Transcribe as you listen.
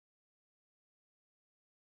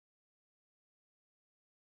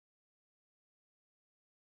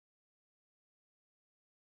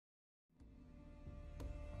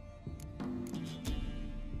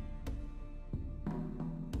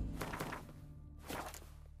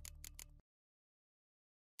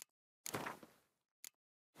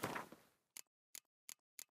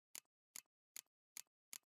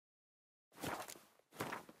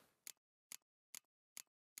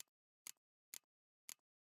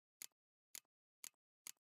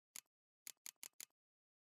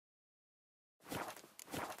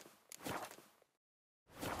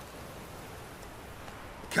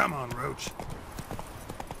Come on, Roach.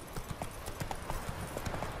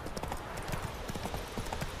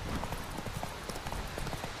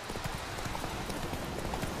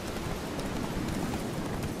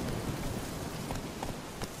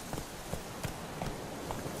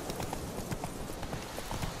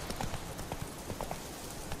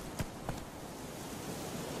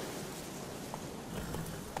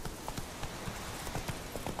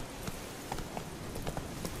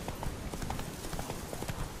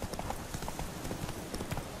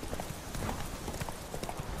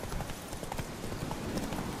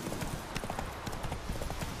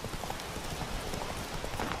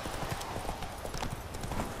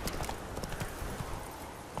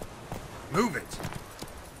 Move it!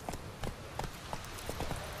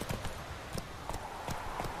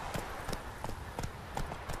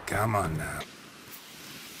 Come on now.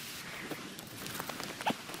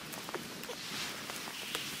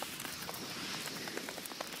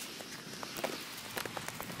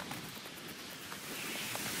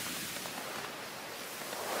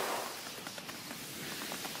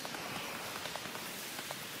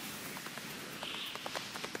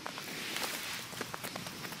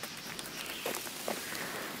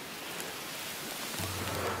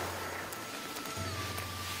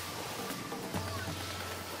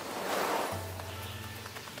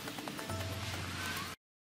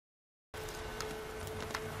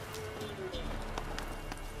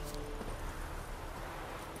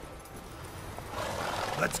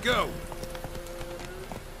 Let's go!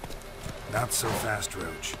 Not so fast,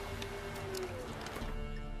 Roach.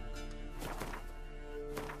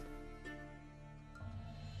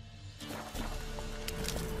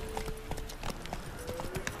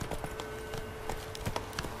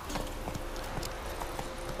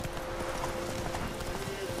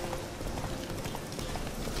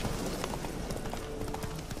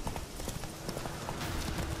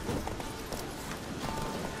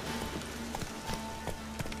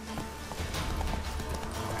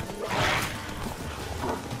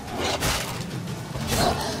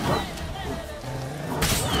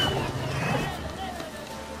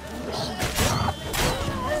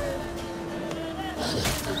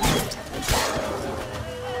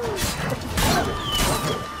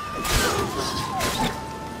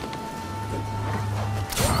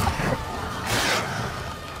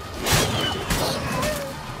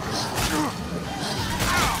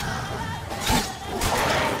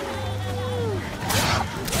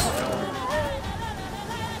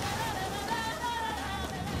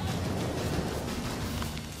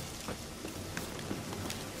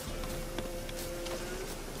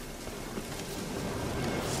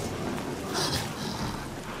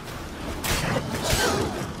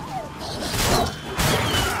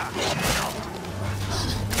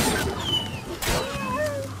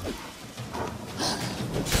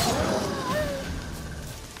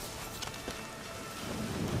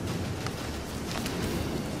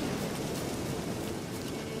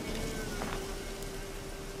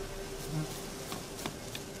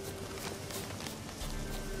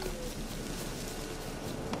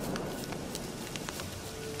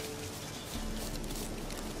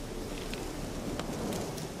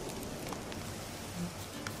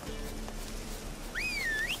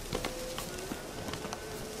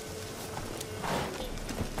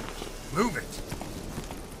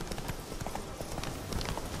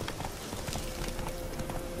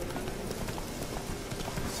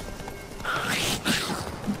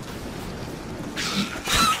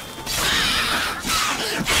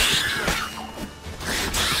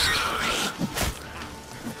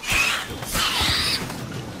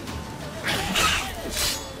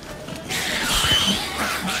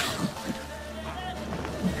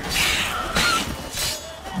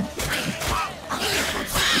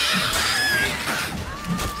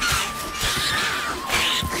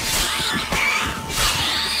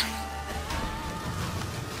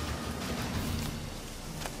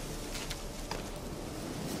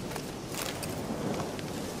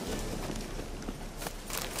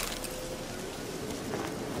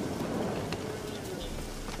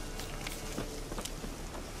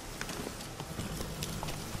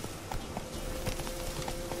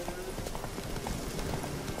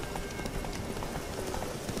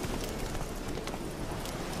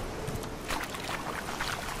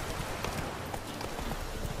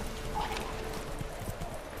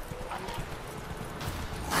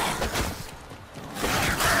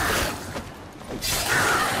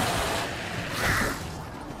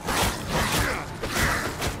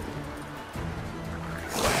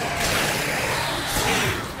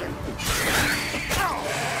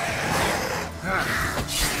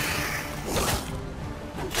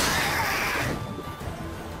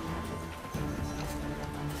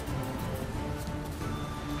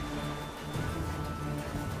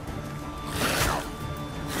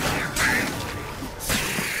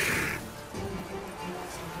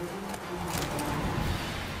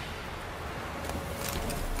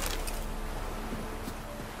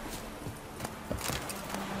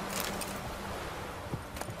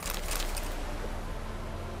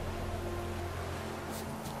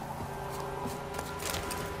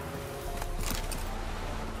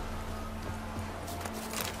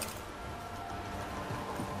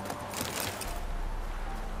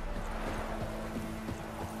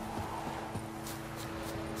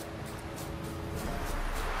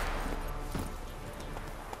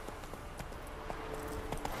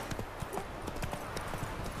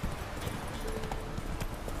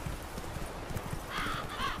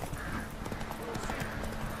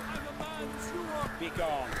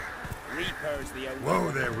 Begone. Reaper's the only...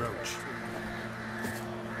 Whoa there, Roach.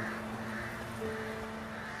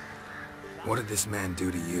 What did this man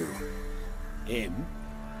do to you? Him?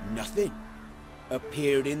 Nothing.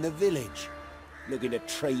 Appeared in the village, looking to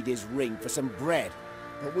trade his ring for some bread.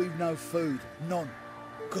 But we've no food, none,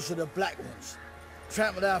 because of the Black Ones.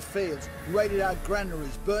 Trampled our fields, raided our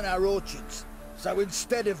granaries, burnt our orchards. So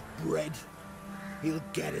instead of bread, he'll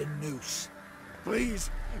get a noose. Please,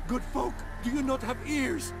 good folk, do you not have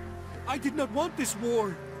ears? I did not want this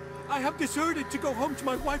war. I have deserted to go home to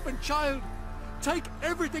my wife and child. Take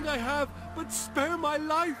everything I have, but spare my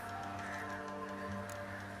life.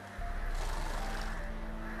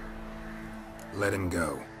 Let him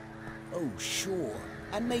go. Oh, sure.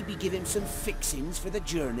 And maybe give him some fixings for the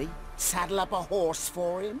journey. Saddle up a horse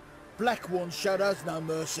for him. Black Ones showed us no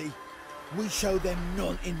mercy. We show them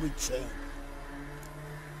none in return.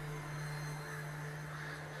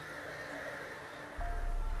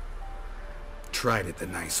 Tried it the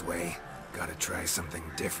nice way. Gotta try something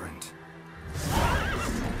different.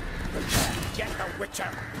 Get the Witcher!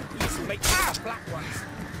 He's making the Black Ones!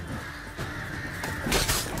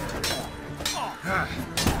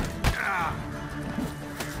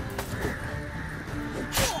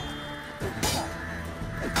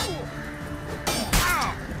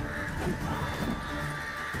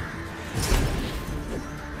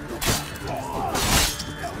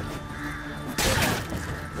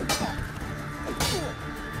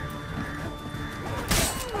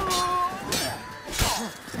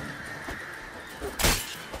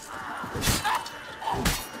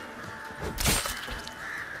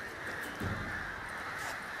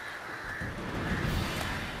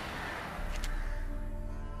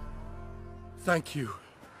 Thank you.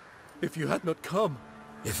 If you had not come...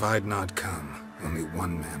 If I'd not come, only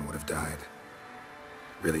one man would have died.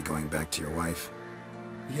 Really going back to your wife?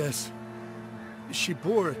 Yes. She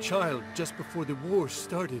bore a child just before the war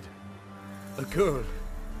started. A girl.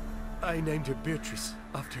 I named her Beatrice,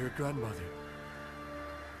 after her grandmother.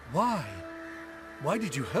 Why? Why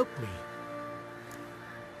did you help me?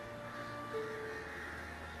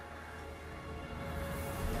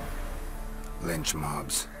 Lynch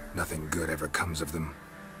mobs. Nothing good ever comes of them.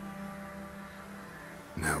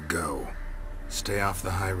 Now go. Stay off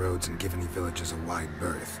the high roads and give any villages a wide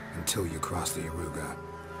berth until you cross the Aruga.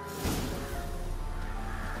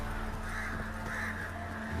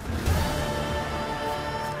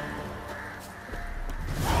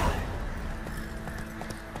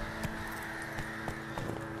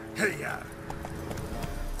 Hey-ya!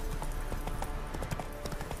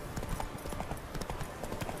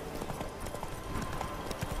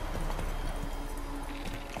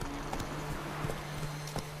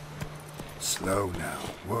 Slow now.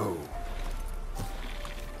 Whoa.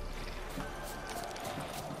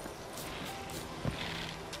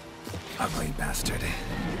 Ugly bastard.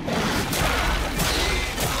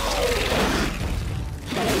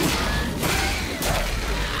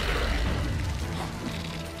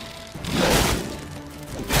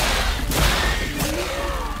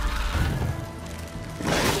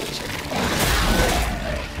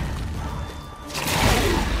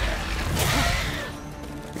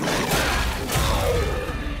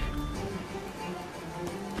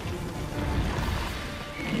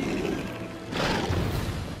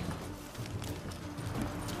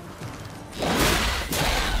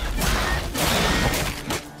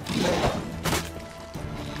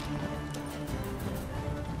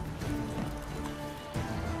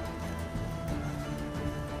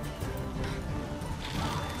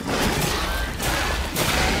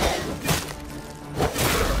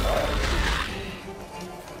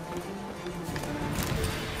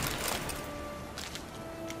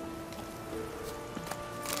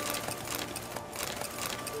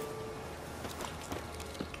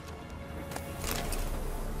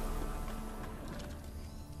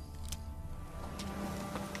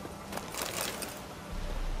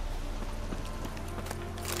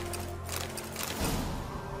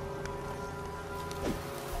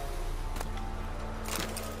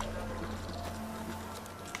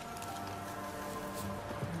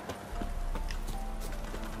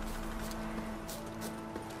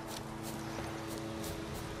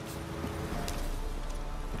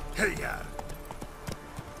 Hey-ya!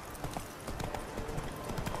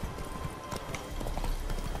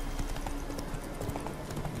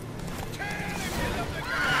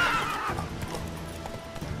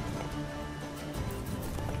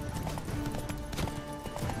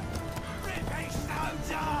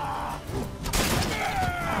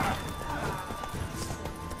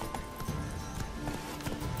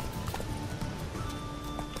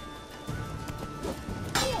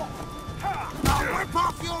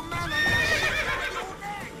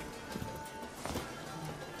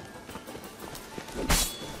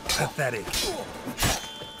 pathetic.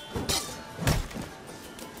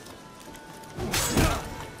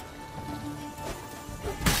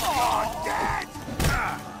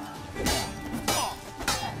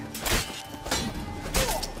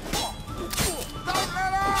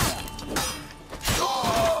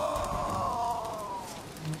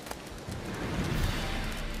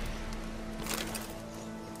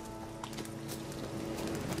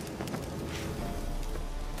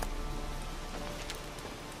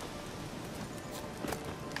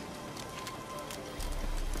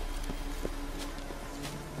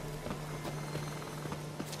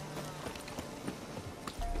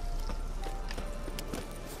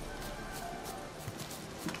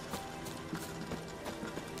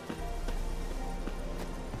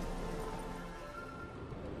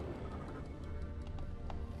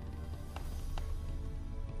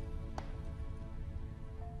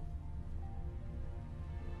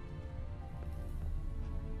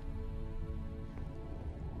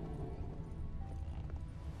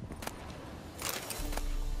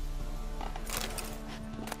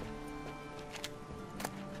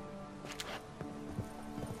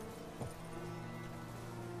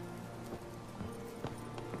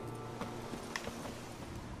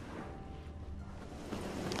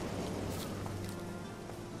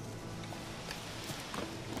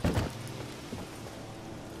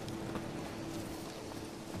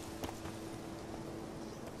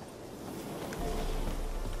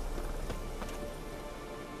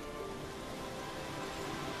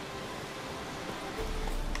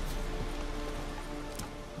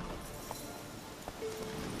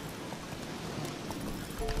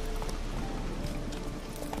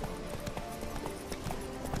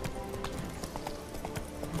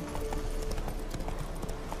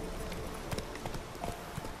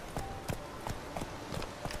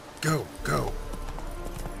 Go, go.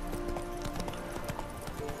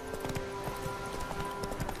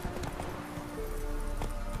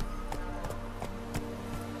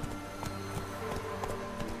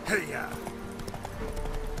 Hey-ya!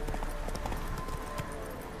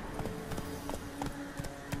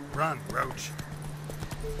 Run, Roach.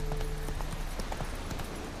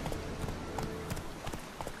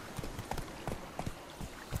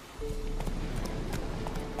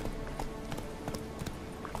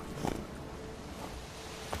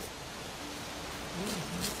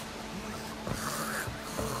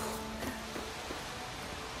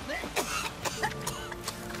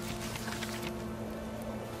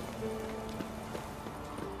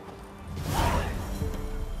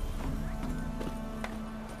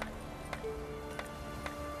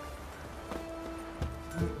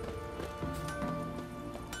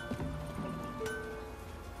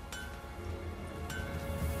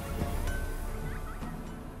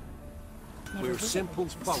 We're simple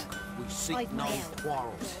folk. We seek no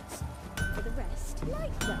quarrels. For the rest,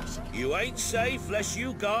 like Russia. You ain't safe less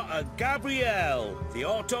you got a Gabrielle. The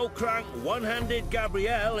auto-crank one-handed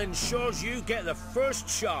Gabrielle ensures you get the first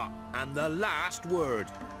shot and the last word.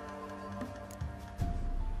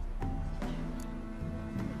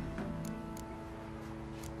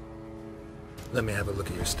 Let me have a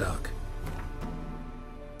look at your stock.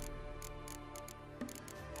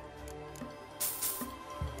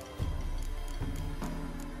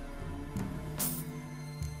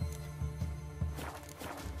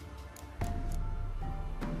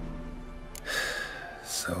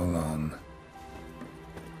 So long.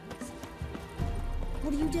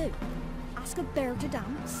 What do? Ask a bear to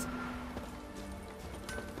dance?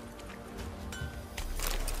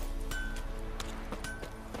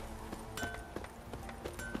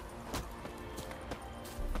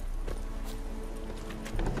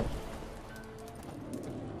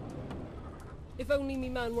 If only me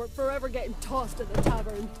man weren't forever getting tossed at the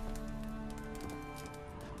tavern.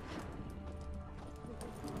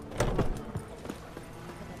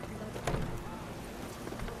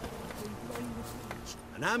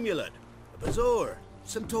 An amulet, a bazaar,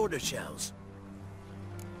 some tortoise shells.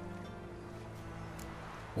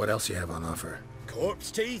 What else you have on offer?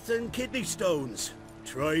 Corpse teeth and kidney stones.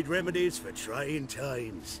 Tried remedies for trying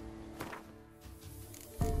times.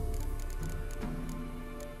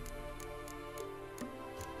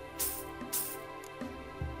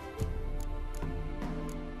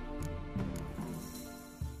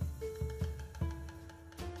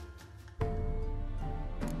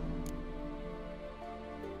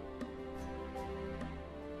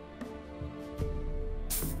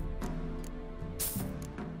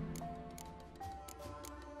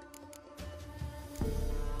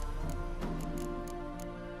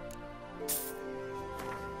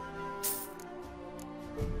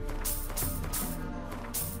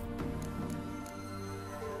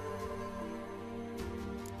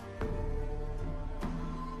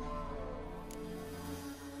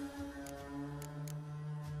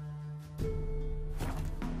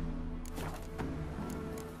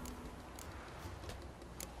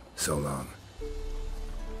 So long.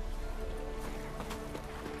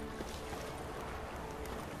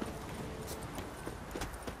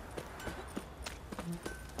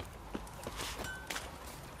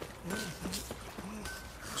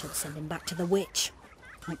 Should send him back to the witch.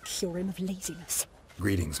 Might cure him of laziness.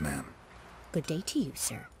 Greetings, ma'am. Good day to you,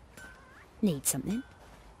 sir. Need something?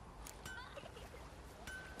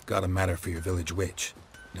 Got a matter for your village witch.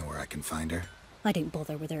 Know where I can find her? I don't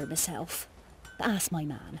bother with her myself. But ask my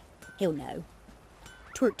man. He'll know.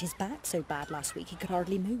 Twerked his back so bad last week he could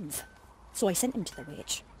hardly move. So I sent him to the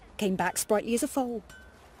witch. Came back sprightly as a foal.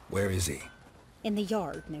 Where is he? In the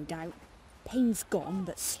yard, no doubt. Pain's gone,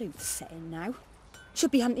 but sleuth's set in now. Should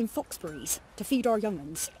be hunting foxberries to feed our young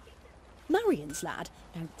uns. Marion's lad.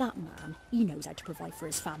 Now that man, he knows how to provide for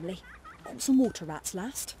his family. Got some water rats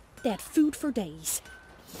last. They had food for days.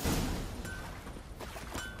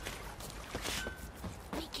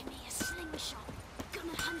 Making me a slingshot.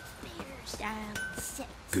 Gonna hunt bears down.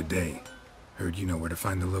 Good day. Heard you know where to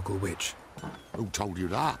find the local witch. Who told you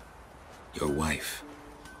that? Your wife.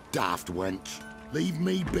 Daft wench. Leave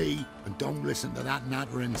me be and don't listen to that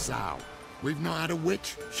nattering sow. We've not had a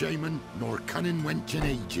witch, shaman, nor cunning wench in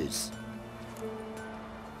ages.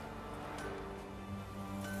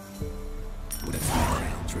 Would a few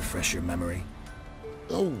crowns refresh your memory?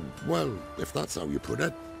 Oh, well, if that's how you put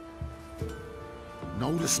it.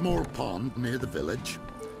 Know the small pond near the village?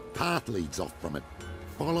 Path leads off from it.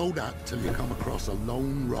 Follow that till you come across a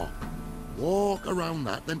lone rock. Walk around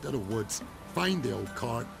that into the woods. Find the old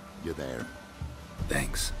cart. You're there.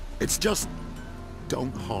 Thanks. It's just...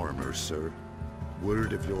 don't harm her, sir.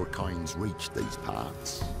 Word of your kind's reached these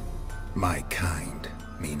parts. My kind,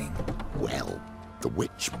 meaning? Well, the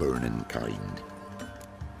witch-burning kind.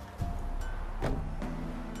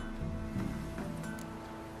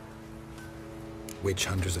 Witch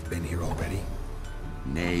hunters have been here already?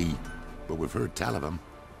 Nay, but we've heard tell of them.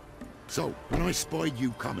 So, when I spied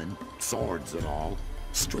you coming, swords and all,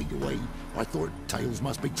 straight away, I thought tales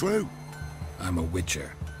must be true. I'm a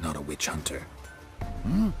witcher, not a witch hunter.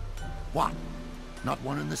 Hmm? What? Not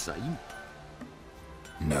one and the same?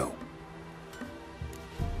 No.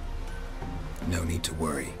 No need to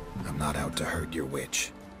worry. I'm not out to hurt your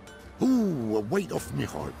witch. Ooh, a weight off me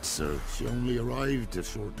heart, sir. She only arrived a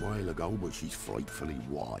short while ago, but she's frightfully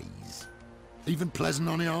wise. Even pleasant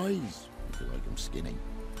on the eyes, if you like 'em skinny.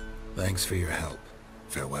 Thanks for your help.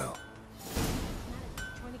 Farewell.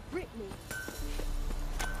 Trying to grip me.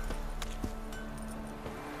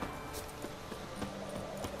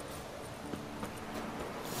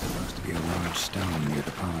 Supposed to be a large stone near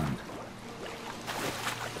the pond.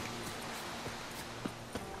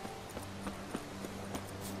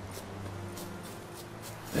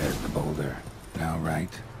 There's the boulder. Now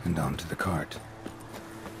right, and onto the cart.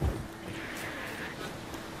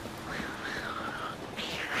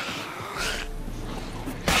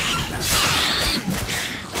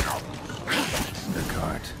 The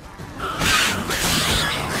cart.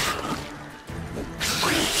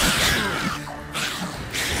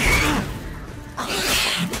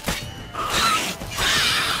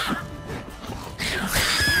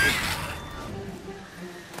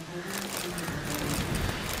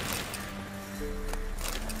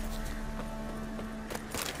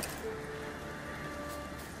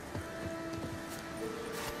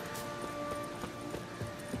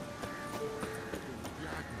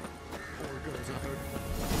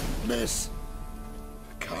 Miss,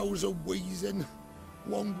 the cows are wheezing,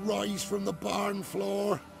 won't rise from the barn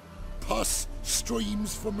floor. Pus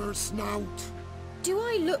streams from her snout. Do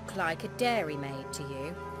I look like a dairymaid to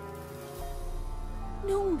you?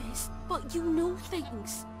 No, miss, but you know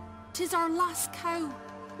things. 'Tis our last cow.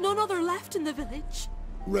 None other left in the village.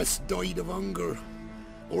 Rest died of hunger,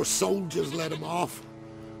 or soldiers let him off.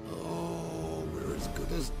 Oh, we're as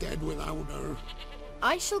good as dead without her.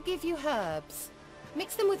 I shall give you herbs.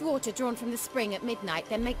 Mix them with water drawn from the spring at midnight,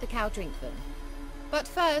 then make the cow drink them. But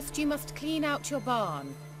first, you must clean out your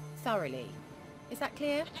barn. Thoroughly. Is that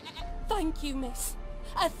clear? Thank you, miss.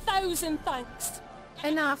 1,000 thanks.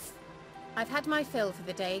 Enough. I've had my fill for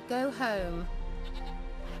the day. Go home.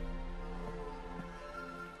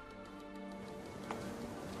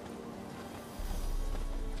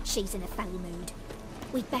 She's in a foul mood.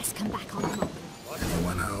 We'd best come back on home.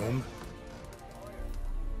 Anyone home?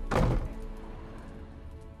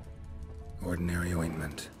 Ordinary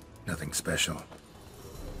ointment. Nothing special.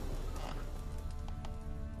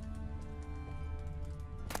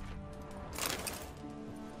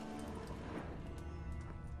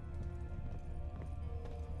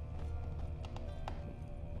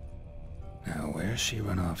 Now, where's she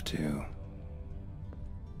run off to?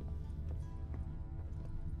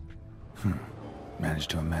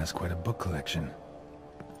 Managed to amass quite a book collection.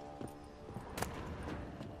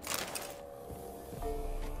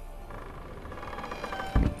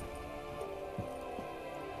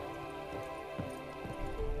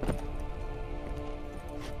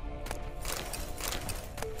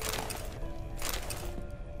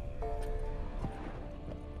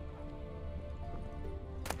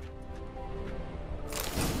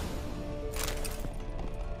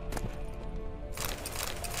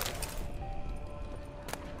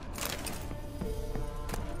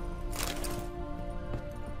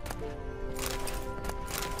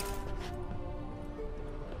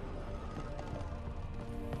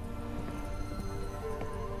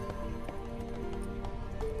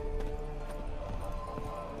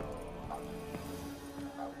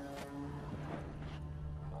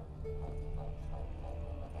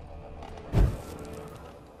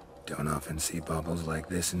 Don't often see baubles like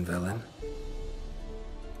this in Velen.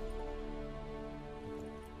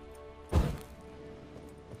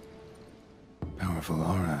 Powerful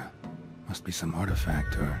aura. Must be some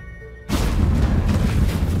artifact or...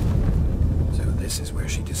 So this is where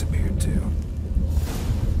she disappeared to.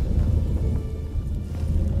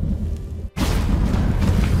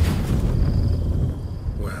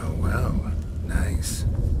 Well, well. Nice.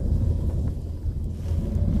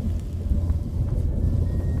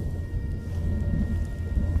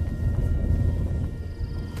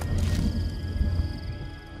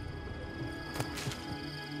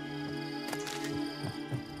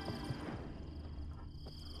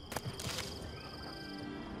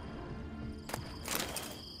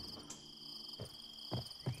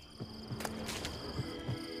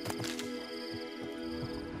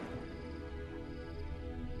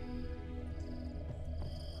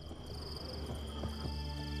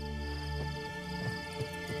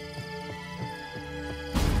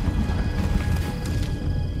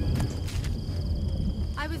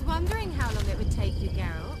 I was wondering how long it would take you,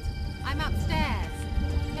 Geralt. I'm upstairs.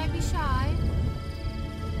 Don't be shy.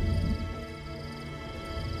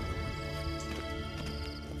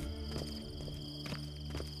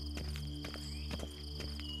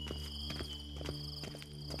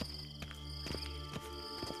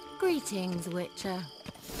 Greetings, Witcher.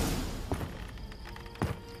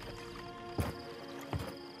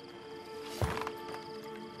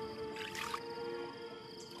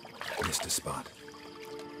 Missed a spot.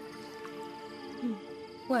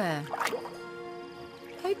 Where?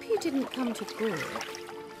 Hope you didn't come to Gore.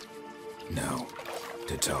 No.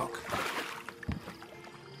 To talk.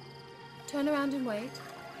 Turn around and wait.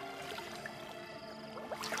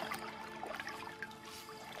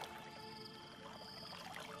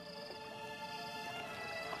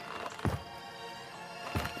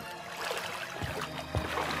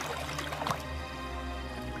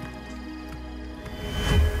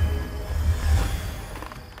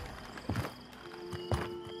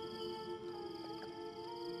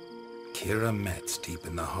 Kira Metz deep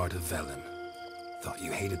in the heart of Velen. Thought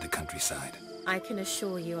you hated the countryside. I can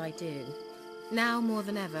assure you I do. Now more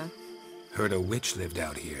than ever. Heard a witch lived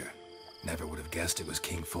out here. Never would have guessed it was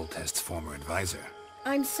King Foltest's former advisor.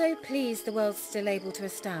 I'm so pleased the world's still able to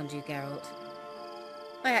astound you, Geralt.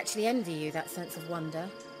 I actually envy you that sense of wonder.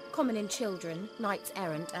 Common in children, knights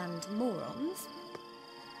errant, and morons.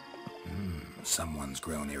 Someone's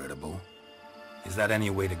grown irritable. Is that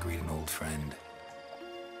any way to greet an old friend?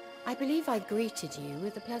 I believe I greeted you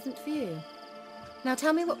with a pleasant view. Now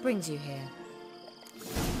tell me what brings you here.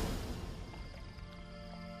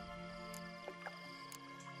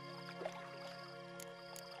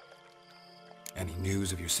 Any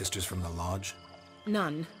news of your sisters from the lodge?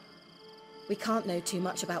 None. We can't know too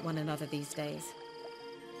much about one another these days.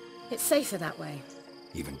 It's safer that way.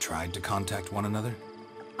 Even tried to contact one another?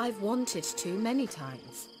 I've wanted to many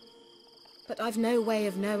times. But I've no way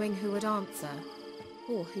of knowing who would answer.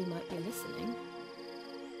 Or who might be listening.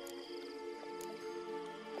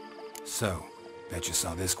 So, bet you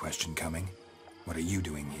saw this question coming. What are you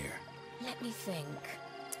doing here? Let me think.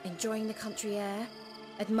 Enjoying the country air?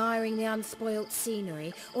 Admiring the unspoilt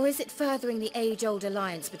scenery? Or is it furthering the age-old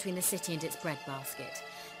alliance between the city and its breadbasket?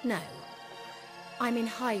 No. I'm in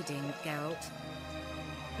hiding, Geralt.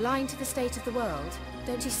 Blind to the state of the world?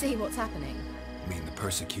 Don't you see what's happening? Mean the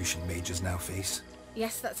persecution mages now face?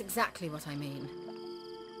 Yes, that's exactly what I mean.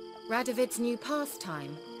 Radovid's new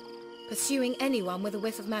pastime. Pursuing anyone with a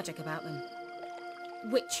whiff of magic about them.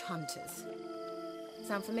 Witch hunters.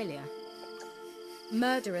 Sound familiar?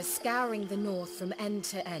 Murderers scouring the north from end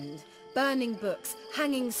to end. Burning books,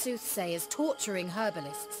 hanging soothsayers, torturing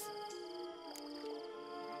herbalists.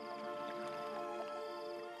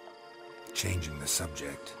 Changing the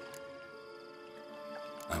subject.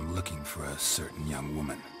 I'm looking for a certain young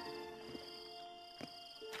woman.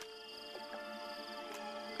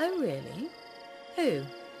 Oh, really? Who?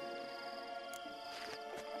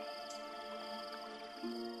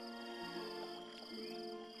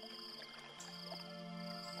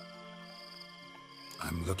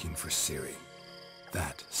 I'm looking for Ciri.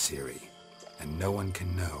 That Ciri. And no one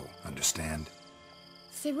can know, understand?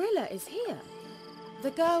 Cirilla is here.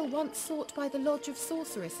 The girl once sought by the Lodge of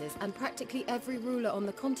Sorceresses, and practically every ruler on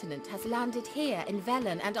the continent has landed here in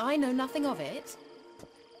Velen, and I know nothing of it.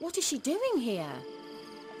 What is she doing here?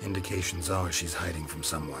 Indications are she's hiding from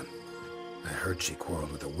someone. I heard she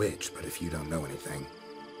quarreled with a witch, but if you don't know anything...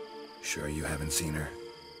 Sure you haven't seen her?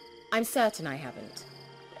 I'm certain I haven't.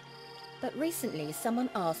 But recently someone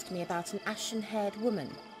asked me about an ashen-haired woman.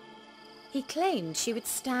 He claimed she would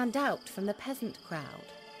stand out from the peasant crowd.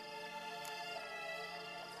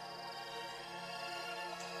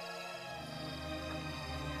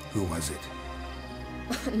 Who was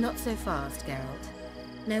it? Not so fast, Geralt.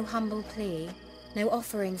 No humble plea, no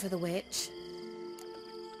offering for the witch.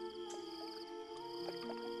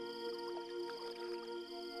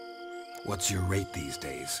 What's your rate these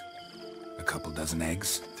days? A couple dozen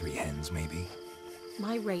eggs? 3 hens, maybe?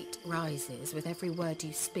 My rate rises with every word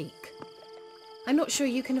you speak. I'm not sure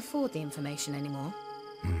you can afford the information anymore.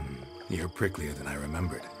 You're pricklier than I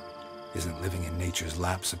remembered. Isn't living in nature's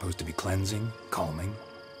lap supposed to be cleansing, calming?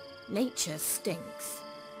 Nature stinks.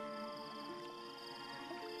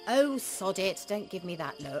 Oh, sod it, don't give me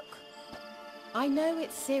that look. I know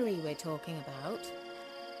it's Ciri we're talking about.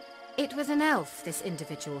 It was an elf, this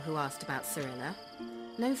individual who asked about Cirilla.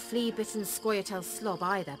 No flea-bitten Scoia'tael slob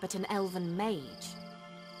either, but an elven mage.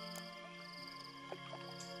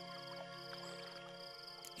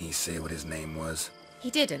 He say what his name was? He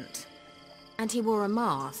didn't. And he wore a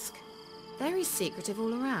mask. Very secretive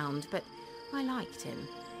all around, but I liked him.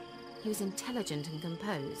 He was intelligent and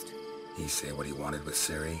composed. He say what he wanted with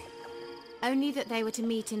Ciri? Only that they were to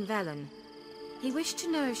meet in Velen. He wished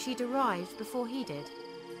to know if she'd arrived before he did.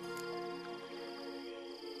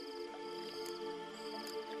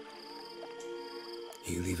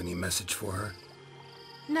 He leave any message for her?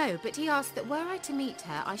 No, but he asked that were I to meet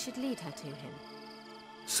her, I should lead her to him.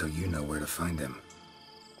 So you know where to find him?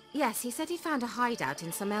 Yes, he said he found a hideout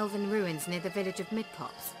in some elven ruins near the village of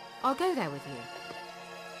Midcopse. I'll go there with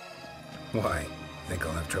you. Why? Think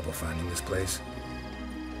I'll have trouble finding this place?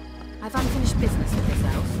 I've unfinished business with this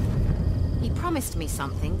elf. He promised me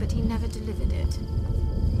something, but he never delivered it.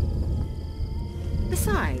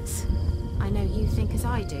 Besides, I know you think as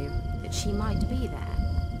I do, that she might be there.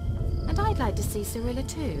 And I'd like to see Cirilla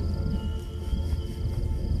too.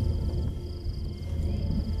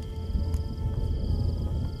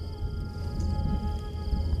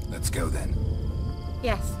 Let's go then.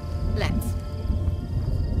 Yes, let's.